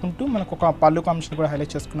మిక్స్ చేసుకుంటూ మనకు ఒక పళ్ళు కాంబినేషన్ కూడా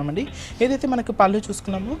హైలైట్ చేసుకున్నామండి. ఏదైతే మనకు పళ్ళు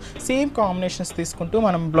చూసుకున్నామో సేమ్ కాంబినేషన్స్ తీసుకుంటూ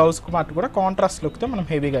మనం బ్లౌజ్ పార్ట్ కూడా కాంట్రాస్ట్ లుక్తో మనం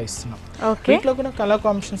హెవీగా ఇస్తున్నాం. వీటిలో కూడా కలర్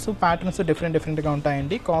కాంబినేషన్స్ ప్యాటర్న్స్ డిఫరెంట్గా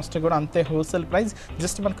ఉంటాయండి. కాస్ట్ కూడా అంతే హోల్సేల్ ప్రైస్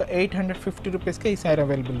జస్ట్ మనకు 850 రూపీస్కి ఈ శారీ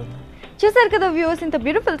అవైలబుల్ ఉంది. చూసారు కదా వ్యూవర్స్, ఇంత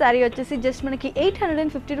బ్యూటిఫుల్ శారీ వచ్చేసి జస్ట్ మనకి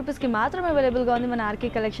 850 రూపీస్కి మాత్రమే అవైలబుల్గా ఉంది మన ఆర్కే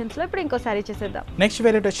కలెక్షన్స్లో. ఇప్పుడు ఇంకో శారీ చేసేద్దాం. నెక్స్ట్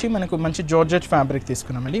వెరైటీ వచ్చి మనకు మంచి జార్జెట్ ఫ్యాబ్రిక్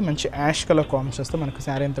తీసుకున్నామండి. మంచి యాష్ కలర్ కాంబినేషన్స్తో మనకు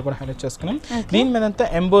శారీ అంతా కూడా హైలైట్ చేసుకున్నాం. దీని మీద అంతా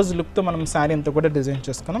ఎంబోజ్ లుక్తో మనం శారీ అంతా కూడా డిజైన్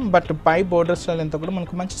చేసుకున్నాం. బట్ పై బోర్డర్ స్టైల్ అంతా కూడా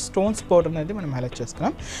మనకు మంచి స్టోన్స్ బోర్డర్ అనేది మనం హైలైట్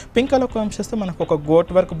చేసుకున్నాం. పింక్ కలర్ కాంబినేషన్స్తో మనకు ఒక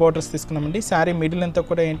గోట్ వర్క్ బోర్డర్స్ తీసుకున్నామండి. శారీ మిడిల్ అంతా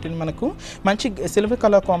కూడా ఏంటి మనకు మంచి silver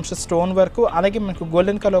colour combination stone work, అలాగే మనకు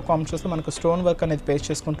గోల్డెన్ కలర్ కాంబినేషన్స్తో మనకు స్టోన్ వర్క్ అనేది పేస్ట్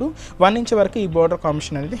చేసుకుంటూ 1 ఇంచ్ వరకు ఈ బోర్డర్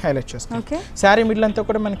కాంబినేషన్ అనేది హైలైట్ చేసుకున్నాం. శారీ మిడిల్ అంతా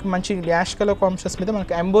కూడా మనకి మంచి యాష్ కలర్ కాంబినేషన్స్ మీద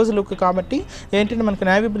మనకు ఎంబోజ్ లుక్ కాబట్టి ఏంటంటే మనకు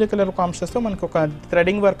నేవీ బ్లూ కలర్ కాంబినేషన్స్తో మనకు ఒక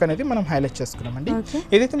థ్రెడింగ్ వర్క్ అనేది మనం హైలైట్ చేసుకున్నామండి.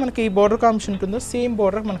 ఏదైతే మనకి ఈ బోర్డర్ కాంబినేషన్ ఉంటుందో సేమ్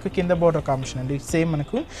బోర్డర్ మనకు కింద బోర్డర్ కాంబినేషన్ అండి. సేమ్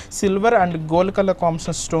మనకు silver and gold colour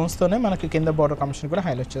combination స్టోన్స్తోనే మనకి కింద బోర్డర్ కాంబినేషన్ కూడా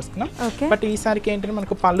హైలైట్ చేసుకున్నాం. బట్ ఈసారికి ఏంటంటే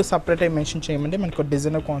మనకు పళ్ళు సపరేట్ అయి మెన్షన్ చేయమండి. మనకు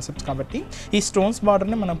డిజైనర్ కాన్సెప్ట్స్ కాబట్టి ఈ స్టోన్స్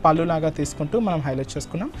బార్డర్ని మనం పళ్ళు లాగా తీసుకుంటూ మనం హైలైట్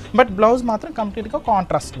చేసుకున్నాం. బట్ బ్లౌజ్ మాత్రం కంప్లీట్గా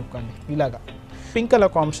కాంట్రాస్ట్ లుక్ అండి. ఇలాగా పింక్ కలర్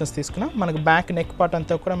కాంబినేషన్స్ తీసుకున్నాం. మనకు బ్యాక్ నెక్ పార్ట్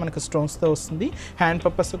అంతా కూడా మనకు స్టోన్స్తో వస్తుంది. హ్యాండ్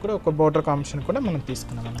పర్పస్ కూడా ఒక బోర్డర్ కాంబినేషన్ కూడా మనం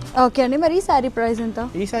తీసుకున్నాం. ఓకే అండి, మరి ఈ సారీ ప్రైస్ ఎంత?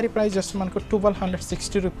 ఈ సారీ ప్రైస్ జస్ట్ మనకు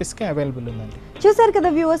 1260 రూపీస్కి అవైలబుల్ ఉందండి. చూసారు కదా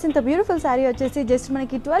వ్యూవర్స్, ఇంత బ్యూటిఫుల్ సారీ వచ్చేసి జస్ట్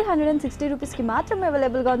మనకి 1260 రూపీస్కి మాత్రమే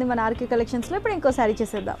అవైలబుల్గా ఉంది మన ఆర్కే కలెక్షన్స్లో. ఇప్పుడు ఇంకో సారీ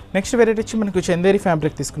చేసేద్దాం. నెక్స్ట్ వెరైటీ వచ్చి మనకు చందేరి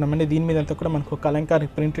ఫ్యాబ్రిక్ తీసుకున్నామండి. దీని మీద అంతా కూడా మనకు కలంకారీ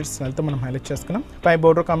ప్రింటెడ్ స్టైల్తో మనం హైలైట్ చేసుకున్నాం. పై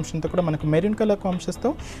బోర్డర్ కాంబినేషన్తో కూడా మనకు మెరూన్ కలర్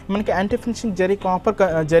కాంబినేషన్స్తో మనకి anti finishing zari copper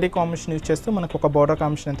zari combination use చేస్తూ మనకు ఒక బోర్డర్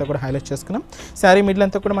కాంబినేషన్ అంతా కూడా హైలైట్ చేసుకున్నాం. శారీ మిడిల్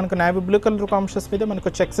అంతా కూడా మనకు నేవీ బ్లూ కలర్ కాంబినేషన్స్ మీద మనకు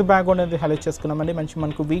చెక్స్ బ్యాక్గ్రౌండ్ అనేది హైలైట్ చేసుకున్నామండి. మంచి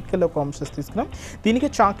మనకు వీట్ కలర్ కాంబినేషన్స్ తీసుకున్నాం. దీనికి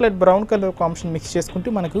chocolate brown colour combination mix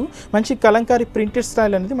చేసుకుంటూ మనకు మంచి కలంకారీ ప్రింటెడ్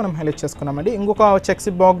స్టైల్ అనేది మనం హైలైట్ చేసుకున్నామండి. ఇంకొక చెక్స్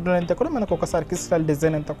బాక్స్ అంతా కూడా మనకు ఒక సర్కిల్ స్టైల్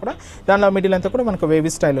డిజైన్ అంతా కూడా దానిలో మిడిల్ అంతా కూడా మనకు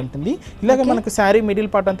వేవీ స్టైల్ ఉంటుంది. ఇలాగ మనకు శారీ మిడిల్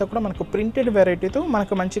పార్ట్ అంతా కూడా మనకు ప్రింటెడ్ వెరైటీతో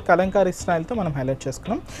మనకు మంచి కలంకారీ స్టైల్తో మనం హైలైట్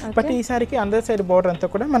చేసుకున్నాం. బట్ ఈ సారీకి అందర్ సైడ్ బోర్డర్ అంతా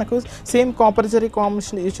కూడా మనకు same copper zari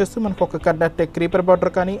combination use చేస్తూ మనకు ఒక క్రీపర్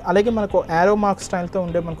బార్డర్ కానీ అలాగే మనకు యారో మార్క్ స్టైల్తో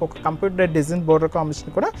ఉండే మనకు ఒక కంప్యూటర్ డిజైన్ బార్డర్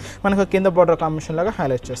కాంబినేషన్ కూడా మనకు కింద బార్డర్ కాంబినేషన్ లాగా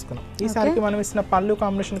హైలైట్ చేసుకున్నాం. ఈ సారీకి మనం ఇచ్చిన పళ్ళు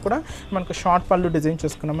కాంబినేషన్ కూడా మనకు షార్ట్ పళ్ళు డిజైన్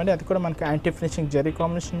చేసుకున్నామండి. అది కూడా మనకు యాంటీ ఫినిషింగ్ జరీ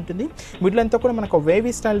కాంబినేషన్ ఉంటుంది. మిడిల్ అంతా కూడా మనకు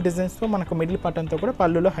వేవీ స్టైల్ డిజైన్స్తో మనకు మిడిల్ పార్ట్ అంతా కూడా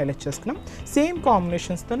పళ్ళులో హైలైట్ చేసుకున్నాం. సేమ్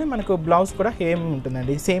కాంబినేషన్స్తోనే మనకు బ్లౌజ్ కూడా ఏం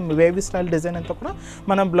ఉంటుందండి. సేమ్ వేవీ స్టైల్ డిజైన్ అంతా కూడా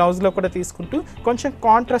మనం బ్లౌజ్లో కూడా తీసుకుంటూ కొంచెం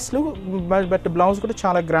కాంట్రాస్ట్లు బట్ బ్లౌజ్ కూడా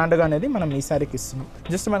చాలా గ్రాండ్గా అనేది మనం ఈ సారీకి ఇస్తున్నాం.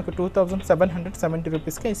 జస్ట్ మనకు 2770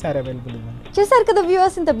 రూపీస్కి ఈ సారీ అవైలబుల్ ఉందండి. చూసారు కదా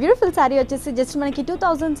వ్యూవర్స్, ఇంత బ్యూటిఫుల్ సారీ వచ్చేసి జస్ట్ మనకి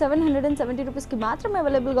 2770 రూపీస్కి మాత్రమే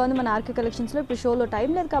అవైలబుల్గా ఉంది మన ఆర్కే కలెక్షన్స్లో. ఇప్పుడు షోలో టైం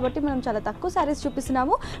లేదు కాబట్టి మనం చాలా తక్కువ సారీస్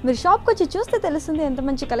చూపిస్తున్నాము. మీరు షాప్కి వచ్చి చూస్తే తెలుస్తుంది ఎంత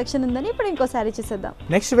మంచి కలెక్షన్ ఉందని. ఇప్పుడు ఇంకో సారీ చూసేద్దాం.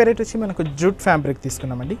 నెక్స్ట్ వెరైటీ వచ్చి మనకు జూట్ ఫ్యాబ్రిక్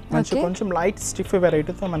తీసుకున్నామండి. మంచి కొంచెం లైట్ స్టిఫ్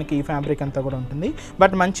వెరైటీతో మనకి ఈ ఫ్యాబ్రిక్ అంతా కూడా ఉంటుంది.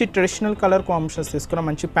 బట్ మంచి ట్రెడిషనల్ కలర్ కాంబినేషన్స్ తీసుకున్నాం.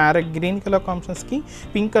 మంచి parrot green colour కాంబినేషన్స్కి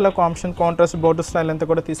pink colour combination contrast border style అంతా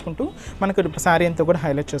కూడా తీసుకుంటూ మనకు సారీ అంతా కూడా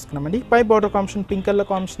హైలైట్ చేసుకున్నామండి. పై border combination pink colour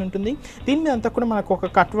combination ఉంటుంది. దీని మీద అంతా కూడా మనకు ఒక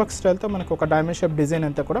కట్ వర్క్ స్టైల్తో మనకు ఒక డైమండ్ షేప్ డిజైన్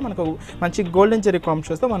అంతా కూడా మనకు మంచి గోల్డెన్ జరీ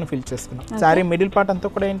కాంబినేషన్స్తో మనం ఫిల్ చేసుకున్నాం. సారీ మిడిల్ పార్ట్ అంతా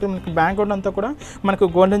కూడా ఏంటి మనకి బ్యాక్గ్రౌండ్ అంతా కూడా మనకు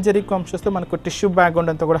గోల్డెన్ జరీ కాంబినేషన్స్తో మనకు టిష్యూ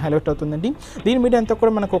బ్యాక్గ్రౌండ్ అంతా కూడా హైలైట్ అవుతుందండి. దీని మీద అంతా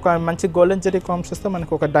కూడా మనకు ఒక మంచి గోల్డెన్ జరీ కాంబినేషన్స్తో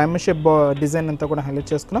మనకు ఒక డైమండ్ షేప్ డిజైన్ అంతా కూడా హైలైట్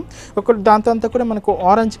చేసుకున్నాం. ఒక దాంతో అంతా కూడా మనకు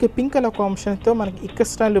ఆరెంజ్కి పింక్ కలర్ కాంబినేషన్తో మనకి ఇక్క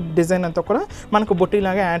స్టైల్ డిజైన్ అంతా కూడా మనకు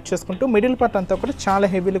బొట్టిలాగా యాడ్ చేసుకుంటూ మిడిల్ పార్ట్ అంతా కూడా చాలా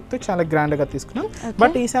హెవీ లుక్తో చాలా గ్రాండ్గా తీసుకున్నాం.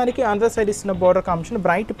 బట్ ఈసారికి అందర్ సైడ్ ఇస్తున్న border combination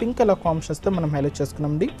bright pink colour కాంబినేషన్స్తో మనం హైలైట్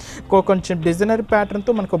చేసుకున్నాం. కొంచెం డిజైనర్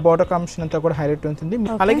ప్యాటర్న్తో మనకు బోర్డర్ కాంబినేషన్ అంతా కూడా హైలైట్ ఉంటుంది.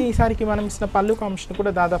 అలాగే ఈసారికి మనం ఇచ్చిన పళ్ళు కాంబినేషన్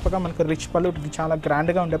కూడా దాదాపుగా మనకు రిచ్ పళ్ళు చాలా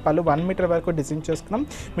గ్రాండ్గా ఉండే పళ్ళు 1 మీటర్ వరకు డిజైన్ చేసుకున్నాం.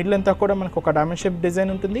 మిడిల్ అంతా కూడా మనకు ఒక డైమండ్ షేప్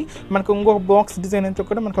డిజైన్ ఉంటుంది. మనకు ఇంకొక బాక్స్ డిజైన్ అంతా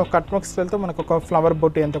కూడా మనకు కట్ వర్క్ స్టైల్తో మనకు ఒక ఫ్లవర్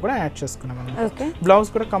బొట్టి అంతా కూడా యాడ్ చేసుకున్నాం. బ్లౌజ్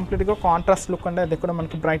కూడా కంప్లీట్గా కాంట్రాస్ట్ లుక్ అంటే అది కూడా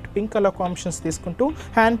మనకు బ్రైట్ పింక్ కలర్ కాంబినేషన్స్ తీసుకుంటూ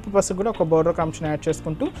హ్యాండ్ పర్పస్ కూడా ఒక బోర్డర్ కాంబినేషన్ యాడ్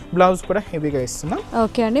చేసుకుంటూ బ్లౌజ్ కూడా హెవీగా ఇస్తున్నాం.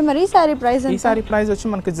 ఓకే అండి, మరి ఈ సారీ ప్రైస్ వచ్చి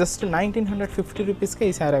మనకు జస్ట్ 1950 రూపీస్కి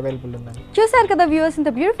ఈ సారీ అవైలబుల్ ఉందండి. చూసారు కదా వ్యూవర్స్, ఇంత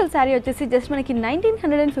బ్యూటిఫుల్ సారీ వచ్చేసి జస్ట్ మనకి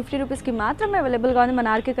 1950 రూపీస్కి మాత్రమే అవైలబుల్గా ఉంది మన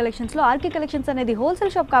ఆర్కే కలెక్షన్స్లో. ఆర్కే కలెక్షన్స్ అనేది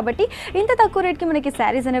హోల్సేల్ షాప్ కాబట్టి ఇంత తక్కువ రేట్కి మనకి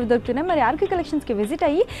శారీస్ అనేవి దొరుకుతున్నాయి. మరి ఆర్కే కలెక్షన్స్కి విజిట్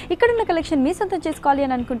అయ్యి ఇక్కడున్న కలెక్షన్ మీ సొంతం చేసుకోవాలి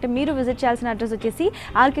అని అనుకుంటే మీరు విజిట్ చేయాల్సిన అడ్రస్ వచ్చేసి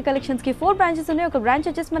ఆర్కే కలెక్షన్స్కి 4 బ్రాంచెస్ ఉన్నాయి. ఒక బ్రాంచ్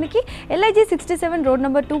వచ్చేసి మనకి LIG 67 రోడ్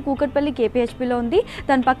నెంబర్ 2 కూకట్పల్లి KPHPలో ఉంది.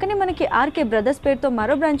 దాని పక్కనే మనకి ఆర్కే బ్రదర్స్ పేరుతో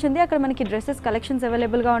మరో బ్రాంచ్ ఉంది. అక్కడ మనకి డ్రెస్సెస్ కలెక్షన్స్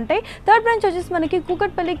అవైలబుల్గా ఉంటాయి. థర్డ్ బ్రాంచ్ వచ్చేసి మనకి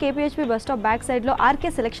Kukatpally KPHP bus stop back సైడ్లో ఆర్కే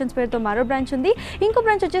సెలెక్షన్స్ పేరుతో మరో బ్రాంచ్ ఉంది. ఇంకో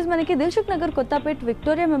బ్రాంచ్ వచ్చేసి మనకి Dilsukh Nagar Kothapet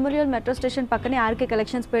Victoria memorial metro station పక్కనే ఆర్కే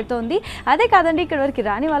కలెక్షన్స్ పేరుతో ఉంది. అదే కాదండి, ఇక్కడ వరకు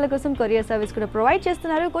రాని వాళ్ళ కోసం కొరియర్ సర్వీస్ కూడా ప్రొవైడ్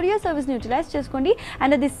చేస్తున్నారు. కొరియర్ సర్వీస్ని యూటిలైజ్ చేసుకోండి.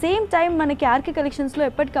 And at the same time మనకి ఆర్కే కలెక్షన్స్లో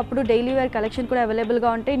ఎప్పటికప్పుడు డైలీ వేర్ కలెక్షన్ కూడా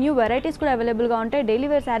అవైలబుల్గా ఉంటాయి. న్యూ వెరైటీస్ కూడా అవైలబుల్గా ఉంటాయి. డైలీ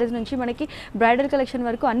వేర్ శారీస్ నుంచి మనకి బ్రైడల్ కలెక్షన్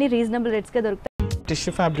వరకు అన్ని రీజనబుల్ రేట్స్కే దొరుకుతాయి.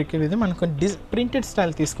 టిష్యూ ఫ్యాబ్రిక్ ఇది మనకు ప్రింటెడ్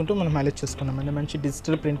స్టైల్ తీసుకుంటూ మనం హైలైట్ చేసుకున్నామండి. మంచి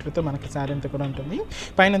డిజిటల్ ప్రింటర్తో మనకి శారీ అంతా కూడా ఉంటుంది.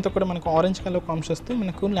 పైన అంతా కూడా మనకు ఆరెంజ్ కలర్ కాంబినేషన్తో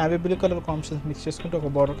మనకు navy blue colour combinations mix చేసుకుంటూ ఒక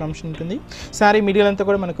బార్డర్ కాంబినేషన్ ఉంటుంది. శారీ మిడిల్ అంతా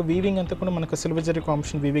కూడా మనకు వీవింగ్ అంతా కూడా మనకు సిల్వర్ జరీ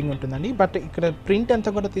కాంబినేషన్ వీవింగ్ ఉంటుందండి. బట్ ఇక్కడ ప్రింట్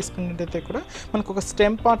అంతా కూడా తీసుకున్నట్టయితే కూడా మనకు ఒక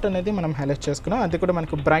స్టెమ్ పార్ట్ అనేది మనం హైలైట్ చేసుకున్నాం. అది కూడా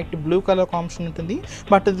మనకు బ్రైట్ బ్లూ కలర్ కాంబినేషన్ ఉంటుంది.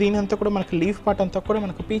 బట్ దీని అంతా కూడా మనకు లీఫ్ పార్ట్ అంతా కూడా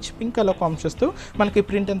మనకు పీచ్ పింక్ కలర్ కాంబినేషన్తో మనకి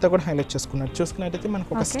ప్రింట్ అంతా కూడా హైలైట్ చేసుకున్నారు. చూసుకున్నట్టయితే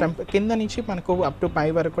మనకు ఒక స్టెమ్ కింద నుంచి మనకు అప్ టు పై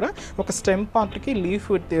వరకు కూడా ఒక స్టెమ్ పార్ట్కి లీఫ్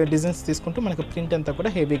డిజైన్స్ తీసుకుంటూ మనకు ప్రింట్ అంతా కూడా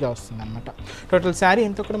హెవీగా వస్తుంది అనమాట. టోటల్ శారీ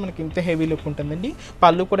అంతా కూడా మనకి ఇంత హెవీ లుక్ ఉంటుందండి.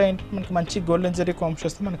 పళ్ళు కూడా ఏంటంటే మనకి మంచి గోల్డెన్ జరీ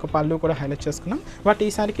కాంబినేషన్తో మనకు పళ్ళు కూడా హైలైట్ చేసుకున్నాం. బట్ ఈ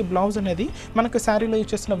సారీకి బ్లౌజ్ అనేది మనకు శారీలో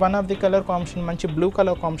యూజ్ చేసిన one of the colour combination మంచి blue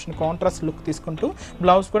colour combination contrast look తీసుకుంటూ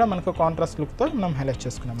బ్లౌజ్ కూడా మనకు కాంట్రాస్ట్ లుక్తో మనం హైలైట్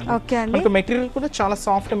చేసుకున్నాం. మనకు మెటీరియల్ కూడా చాలా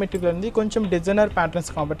సాఫ్ట్ మెటీరియల్ ఉంది. కొంచెం డిజైనర్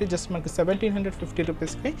ప్యాటర్న్స్ కాబట్టి జస్ట్ మనకి 1750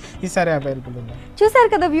 రూపీస్కి ఈ సారీ అవైలబుల్ ఉంది.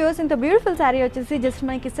 చూసారు కదా వ్యూవర్స్, ఇంత బ్యూటిఫుల్ సారీ వచ్చేసి జస్ట్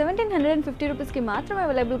మనకి 1750 రూపీస్కి మాత్రమే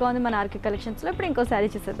అవైలబుల్గా ఉంది మన ఆర్కే కలెక్షన్స్లో. ఇప్పుడు ఇంకో సారీ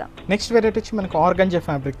చూసేద్దాం. నెక్స్ట్ వెరైటీ వచ్చి మనకు ఆర్గంజా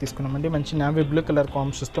ఫ్యాబ్రిక్ తీసుకున్నామండి. మంచి నావీ బ్లూ కలర్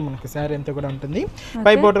కాంబినేషన్స్తో మనకి శారీ అంతా కూడా ఉంటుంది.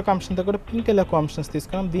 పై బార్డర్ కాంబినేషన్తో కూడా పింక్ కలర్ కాంబినేషన్స్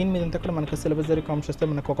తీసుకున్నాం. దీని మీద అంతా కూడా మనకు సిల్వర్ జరీ కాంబినేషన్స్తో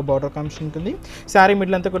మనకు ఒక బార్డర్ కాంబినేషన్ ఉంటుంది. శారీ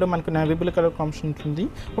మిడిల్ అంతా కూడా మనకు నావీ బ్లూ కలర్ కాంబినేషన్ ఉంటుంది.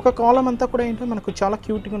 ఒక కాలం అంతా కూడా ఏంటంటే మనకు చాలా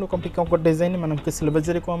క్యూట్గా ఒక డిజైన్ మనకు సిల్వర్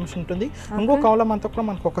జరీ కాంబినేషన్ ఉంటుంది. ఇంకో కాలం అంతా కూడా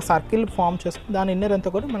మనకు ఒక సర్కిల్ ఫామ్ చేసుకుని దాని ఇన్నర్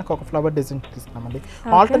అంతా కూడా మనకు ఒక ఫ్లవర్ డిజైన్ తీసుకున్నామండి.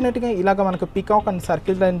 ఆల్టర్నేట్గా ఇలాగ మనకు పికాక్ అండ్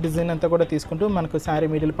సర్కిల్ డిజైన్ అంతా కూడా తీసుకుంటూ మనకు శారీ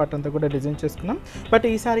మిడిల్ పార్ట్ అంతా కూడా డిజైన్ చేసుకున్నాం. బట్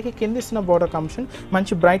ఈ శారీకి కింద ఇస్తున్న బోర్డర్ కాంబినేషన్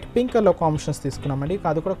మంచి బ్రైట్ పింక్ కలర్ కాంబినేషన్స్ తీసుకున్నామండి.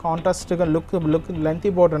 అది కూడా కాంట్రాస్ట్గా లుక్ లెంతీ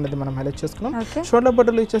బోర్డర్ అనేది మనం హైలైట్ చేసుకున్నాం. షోల్డర్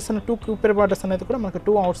బోర్డర్లో ఇచ్చేస్తున్న 2 కూపర్ బార్డర్స్ అనేది కూడా మనకు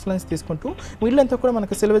 2 అవుట్ లైన్స్ తీసుకుంటూ మిడిల్ అంతా కూడా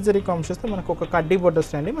మనకు సిల్వర్ జరీ కాంబినేషన్తో మనకు ఒక కడ్డీ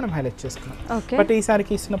బోర్డర్స్ అండి మనం హైలైట్ చేసుకున్నాం. బట్ ఈ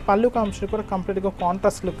శారీకి ఇస్తున్న పళ్ళు కాంబినేషన్ కూడా కంప్లీట్గా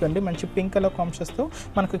కాంట్రాస్ట్ లుక్ అండి. మంచి పింక్ కలర్ కాంబినేషన్తో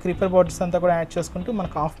మనకు క్రీపర్ బోర్డర్స్ అంతా కూడా యాడ్ చేసుకుంటూ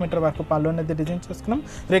మనకు 1/2 మీటర్ వరకు పళ్ళు అనేది డిజైన్ చేసుకున్నాం.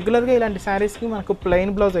 రెగ్యులర్గా ఇలాంటి శారీస్కి కి మనకు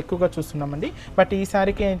ప్లెయిన్ బ్లౌజ్ ఎక్కువగా చూస్తున్నామండి. బట్ ఈ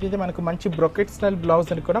సారీకి ఏంటంటే మనకు మంచి బ్రొకెట్ స్టైల్ బ్లౌజ్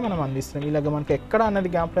అని కూడా మనం అందిస్తున్నాం. ఇలాగ మనకు ఎక్కడ అన్నది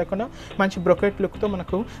గ్యాప్ లేకుండా మంచి బ్రొకెట్ లుక్ తో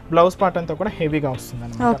మనకు బ్లౌజ్ పార్ట్ అంతా కూడా హెవీగా వస్తుంది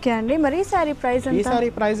అన్నమాట. ఓకే అండి, మరి ఈ సారీ ప్రైస్ ఎంత? ఈ సారీ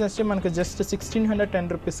ప్రైస్ వచ్చి మనకు జస్ట్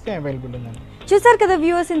 1610 రూపీస్ కి అవైలబుల్ ఉందండి. చూసారు కదా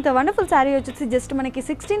వ్యూవర్స్, ఇంత వండర్ఫుల్ సారీ వచ్చేసి జస్ట్ మనకి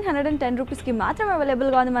 1610 రూపీస్ కి మాత్రమే అవైలబుల్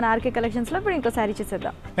గా ఉంది మన ఆర్కే కలెక్షన్స్ లో. ఇప్పుడు ఇంకో సారీ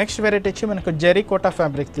చూసేద్దాం. నెక్స్ట్ వెరైటీ వచ్చి మనకు జెరీ కోటా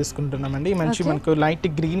ఫ్యాబ్రిక్ తీసుకుంటున్నామండి. మంచి మనకు లైట్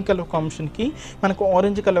గ్రీన్ కలర్ కాంబినేషన్ కి మనకు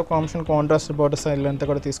orange colour combination contrast border style అంతా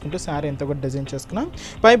కూడా తీసుకుంటూ సారీ అంతా కూడా డిజైన్ చేసుకున్నాం.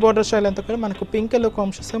 పై బోర్డర్ స్టైల్ అంతా కూడా మనకు పింక్ కలర్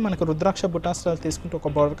కాంబినేషన్స్ మనకు రుద్రాక్ష బుటా స్టైల్ తీసుకుంటూ ఒక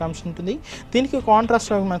బోర్డర్ కాంబినేషన్ ఉంటుంది. దీనికి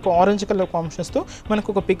కాంట్రాస్ట్ మనకు ఆరెంజ్ కలర్ కాంబినేషన్స్ తో మనకు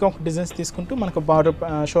ఒక పికాక్ డిజైన్స్ తీసుకుంటూ మనకు బార్డర్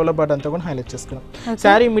షోల్డర్ బార్డర్ అంతా కూడా హైలైట్ చేసుకున్నాం.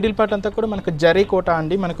 సారీ మిడిల్ పార్ట్ అంతా కూడా మనకు జరీ కోటా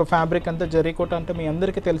అండి. మనకు ఫ్యాబ్రిక్ అంతా జరీ కోటా అంటే మీ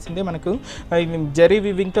అందరికీ తెలిసిందే. మనకు జరీ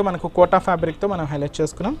వివింగ్ తో మనకు కోటా ఫ్యాబ్రిక్ తో మనం హైలైట్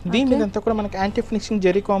చేసుకున్నాం. దీని మీద అంతా కూడా మనకు యాంటీ ఫినిషింగ్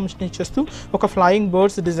జరీ కాంబినేషన్ ఇచ్చేస్తూ ఒక ఫ్లయింగ్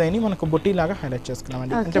బర్డ్స్ డిజైన్ మనకు బుటీ లాగా హైలైట్ చేసుకున్నాం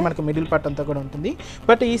అండి. అంటే మనకు మిడిల్ పార్ట్ అంతా కూడా ఉంటుంది.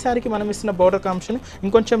 బట్ ఈ సారీకి మనం ఇస్తున్న బోర్డర్ కాంబినేషన్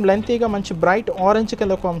ఇంకొంచెం లెంతీగా మంచి బ్రైట్ ఆరెంజ్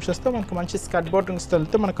కలర్ కాంబినేషన్స్ తో మనకు మంచి స్కర్ట్ బోర్డరింగ్ స్టైల్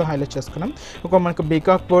తో మనకు హైలైట్ చేసుకున్నాం. ఒక మనకు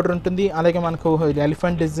పీకాక్ బోర్డర్ ఉంటుంది, అలాగే మనకు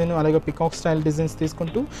ఎలిఫెంట్ డిజైన్, అలాగే పీకాక్ స్టైల్ డిజైన్స్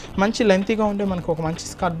తీసుకుంటూ మంచి లెంతీగా ఉండే మనకు ఒక మంచి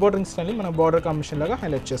స్కర్ట్ బోర్డరింగ్ స్టైల్ మనం బోర్డర్ కాంబినేషన్ లాగా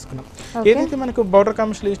హైలైట్ చేసుకున్నాం. ఏదైతే మనకు బోర్డర్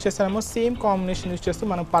కాంబినేషన్ యూజ్ చేస్తామో సేమ్ కాంబినేషన్ యూజ్ చేస్తూ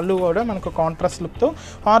మన పళ్ళు కూడా మనకు కాంట్రాస్ట్ లుక్ తో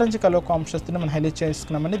ఆరెంజ్ కలర్ కాంబినేషన్స్ తో మనం హైలైట్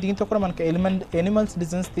చేసుకున్నామండి. దీంతో కూడా మనకు ఎనిమల్స్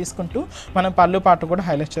డిజైన్స్ తీసుకుంటూ మనం పళ్ళు పాటు కూడా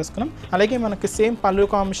హైలైట్ చేసుకున్నాం. అలాగే మనకి సేమ్ పళ్ళు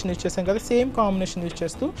కాంబినేషన్ యూజ్ చేస్తాం కదా, సేమ్ కాంబినేషన్ యూజ్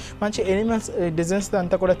చేస్తూ మంచి ఎనిమల్స్ డిజైన్స్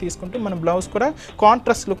అంతా కూడా తీసుకుంటూ మనం బ్లౌజ్ కూడా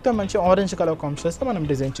కాంట్రాస్ట్ లుక్ తో మంచి ఆరెంజ్ కలర్ కాంబినేషన్స్ తో మనం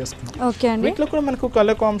డిజైన్ చేసుకున్నాం. వీటిలో కూడా మనకు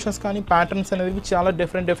కలర్ కాంబినేషన్స్ కానీ ప్యాటర్న్స్ అనేవి చాలా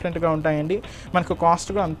డిఫరెంట్ గా ఉంటాయండి. మనకు కాస్ట్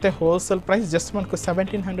కూడా అంతే హోల్సేల్ ప్రైస్ జస్ట్ మనకు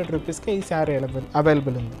 1700 రూపీస్ కి ఈ సారీ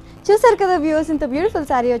అవైలబుల్ ఉంది. చూసారు కదా వ్యూవర్స్, ఇంత బ్యూటిఫుల్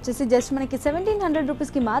సారీ వచ్చేసి జస్ట్ మనకి 1700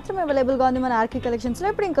 రూపీస్ కి మాత్రమే అవైలబుల్ గా ఉంది మన ఆర్కే కలెక్షన్స్ లో.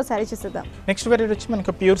 ఇప్పుడు ఇంకో సారీ చూసేద్దాం. నెక్స్ట్ వెరైటీ వచ్చి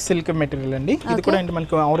మనకు ప్యూర్ సిల్క్ మెటీరియల్ అండి. ఇది కూడా అంటే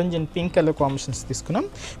మనకు orange and pink colour combinations తీసుకున్నాం.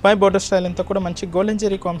 పై బోర్డర్ స్టైల్ అంతా కూడా మంచి గోల్డెన్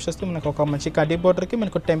జెరీ కాంబినేషన్స్ తో మనకు ఒక మంచి కడ్డీ బోర్డర్ కి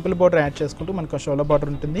మనకు టెంపుల్ బోర్డర్ యాడ్ చేసుకుంటూ మనకు షోల్డర్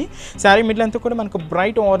బోర్డర్ ఉంటుంది. సారీ మిడిల్ అంతా కూడా మనకు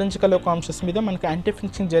బ్రైట్ ఆరెంజ్ కలర్ కాంబినేషన్స్ మీద మనకు యాంటీ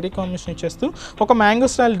ఫినిషింగ్ జెరీ కాంబినేషన్ ఇచ్చేస్తూ ఒక మ్యాంగో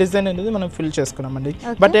స్టైల్ డిజైన్ అనేది మనం ఫిల్ చేసుకున్నామండి.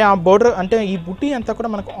 బట్ ఆ బోర్డర్ అంటే ఈ బుటీ అంతా కూడా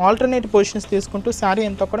మనకు ఆల్టర్నేట్ పొజిషన్స్ తీసుకుంటూ సారీ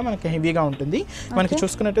అంతా కూడా మనకి హెవీగా ఉంటుంది. మనకి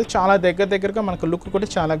చూసుకున్నట్టు చాలా దగ్గరగా మనకు లుక్ కూడా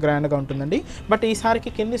చాలా గ్రాండ్ గా ఉంటుందండి. బట్ ఈ సారీకి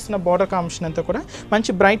కింద ఇస్తున్న బోర్డర్ కాంబినేషన్ అంతా కూడా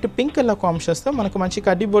మంచి బ్రైట్ పింక్ కలర్ కాంబినేషన్స్ తో మనకు మంచి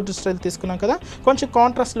కడ్డీ బోర్డర్ స్టైల్ తీసుకున్నాం కదా, కొంచెం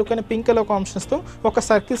కాంట్రాస్ట్ లుక్ అనే పింక్ కలర్ కాంబినేషన్స్ తో ఒక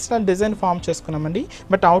సర్కిల్ స్టైల్ డిజైన్ ఫామ్ చేసుకున్నామండి.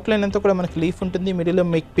 బట్ అవుట్ లైన్ అంతా కూడా మనకు లీఫ్ ఉంటుంది, మిడిల్ లో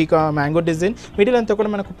మ్యాంగో డిజైన్, మిడిల్ అంతా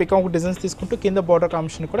కూడా మనకు పికాక్ డిజైన్స్ తీసుకుంటూ కింద బోర్డర్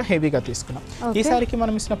కాంబినేషన్ కూడా హెవీగా తీసుకున్నాం. ఈ సారీకి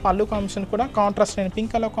మనం ఇచ్చిన పళ్ళు కాంబినేషన్ కూడా కాంట్రాస్ట్ అయిన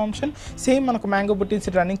పింక్ కలర్ కాంబినేషన్ సేమ్ మనకు మ్యాంగో బుటీస్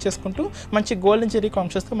రన్నింగ్ చేసుకుంటూ మంచి గోల్డెన్ జెరీ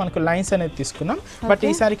కాంబినేషన్స్ తో మనకు లైన్స్ అనేది తీసుకున్నాం. బట్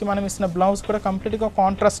ఈ సారీకి మనం ఇచ్చిన బ్లౌజ్ కూడా కంప్లీట్ గా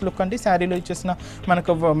కాంట్రాస్ట్ లుక్ అండి. సారీలో ఇచ్చేసిన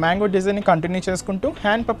మనకు మ్యాంగో డిజైన్ కంటిన్యూ చేసుకుంటూ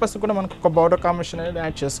హ్యాండ్ పర్పస్ కూడా మనకు ఒక బోర్డర్ కాంబినేషన్ అనేది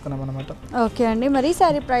యాడ్ చేసుకున్నాం అనమాట. ఓకే అండి, మరి ఈ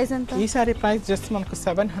సారీ ప్రైస్ ఎంత? ఈ సారీ ప్రైస్ జస్ట్ మనకు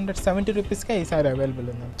 770 రూపీస్ కి ఈ సారీ అవైలబుల్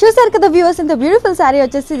ఉంది. చూసారు కదా వ్యూవర్స్, ఇంత బ్యూటిఫుల్ సారీ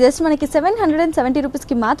వచ్చేసి జస్ట్ మనకి 770 రూపీస్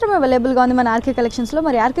కి మాత్రమే అవైలబుల్ గా ఉంది మన ఆర్కే కలెక్షన్స్ లో.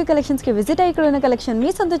 మరి ఆర్కే కలెక్షన్స్ కి విజిట్ అయ్యి ఇక్కడ ఉన్న కలెక్షన్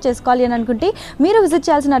మీ సొంతం చేసుకోవాలి అని అనుకుంటే మీరు విజిట్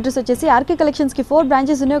చేయాల్సిన అడ్రస్ వచ్చేసి ఆర్కే కలెక్షన్స్ కి 4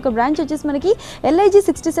 బ్రాంచెస్ ఉన్నాయి. ఒక బ్రాంచ్ వచ్చేసి మనకి LIG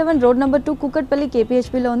 67 road number 2 Kukatpally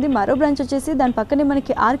KPHP లో ఉంది. మరో బ్రాంచ్ వచ్చేసి దాని పక్కనే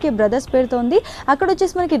మనకి ఆర్కే బ్రదర్స్ పేరుతో ఉంది. అక్కడ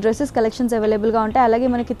వచ్చేసి మనకి డ్రెస్సెస్ కలెక్షన్స్ అవైలబుల్ గా ఉంటాయి. అలాగే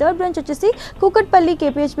మనకి థర్డ్ బ్రాంచ్ వచ్చేసి Kukatpally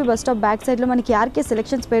KPHP bus stop back side లో మనకి ఆర్కే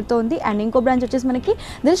సెలెక్షన్స్ పేరుతో ఉంది. అండ్ ఇంకో బ్రాంచ్ వచ్చేసి మనకి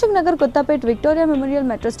Dilsukh Nagar Kothapeta Victoria memorial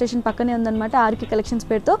metro station పక్కనే ఉందన్నమాట ఆర్కే కలెక్షన్స్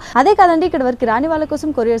పేరుతో. అదే కాదండి, ఇక్కడ వరకు రాని వాళ్ళ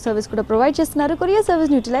కోసం కొరియర్ సర్వీస్ కూడా ప్రొవైడ్ చేస్తున్నారు. కొరియర్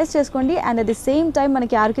సర్వీస్ యూటిలైజ్ చేసుకోండి. And at the same time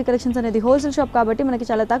మనకి ఆర్కే కలెక్షన్స్ అనేది హోల్సేల్ షాప్ కాబట్టి మనకి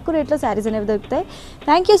చాలా తక్కువ రేట్లో శారీస్ అనేవి దొరుకుతాయి.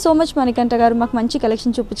 Thank you so much Manikanta గారు మాకు మంచి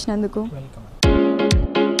కలెక్షన్ చూపించినందుకు.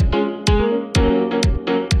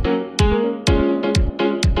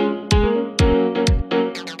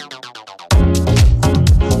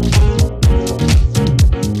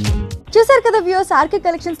 చూసారు కదా వ్యూవర్స్, ఆర్కే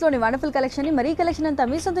కలెక్షన్స్ లోని వండర్ఫుల్ కలెక్షన్ ని మరీ కలెక్షన్ అంతా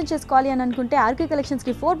మీ సొంతం చేసుకోవాలి అని అనుకుంటే ఆర్కే కలెక్షన్స్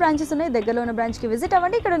కి 4 బ్రాంచెస్ ఉన్నాయి. దగ్గరలో ఉన్న బ్రాంచ్ కి విజిట్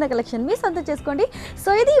అవ్వండి, ఇక్కడ ఉన్న కలెక్షన్ మీ సొంతం చేసుకోండి.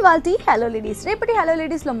 సో ఇది ఇవాల్టి హలో లేడీస్. రేపటి హలో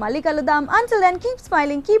లేడీస్ లో మళ్ళీ కలుద్దాం. Until then keep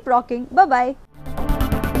smiling, keep rocking, by by.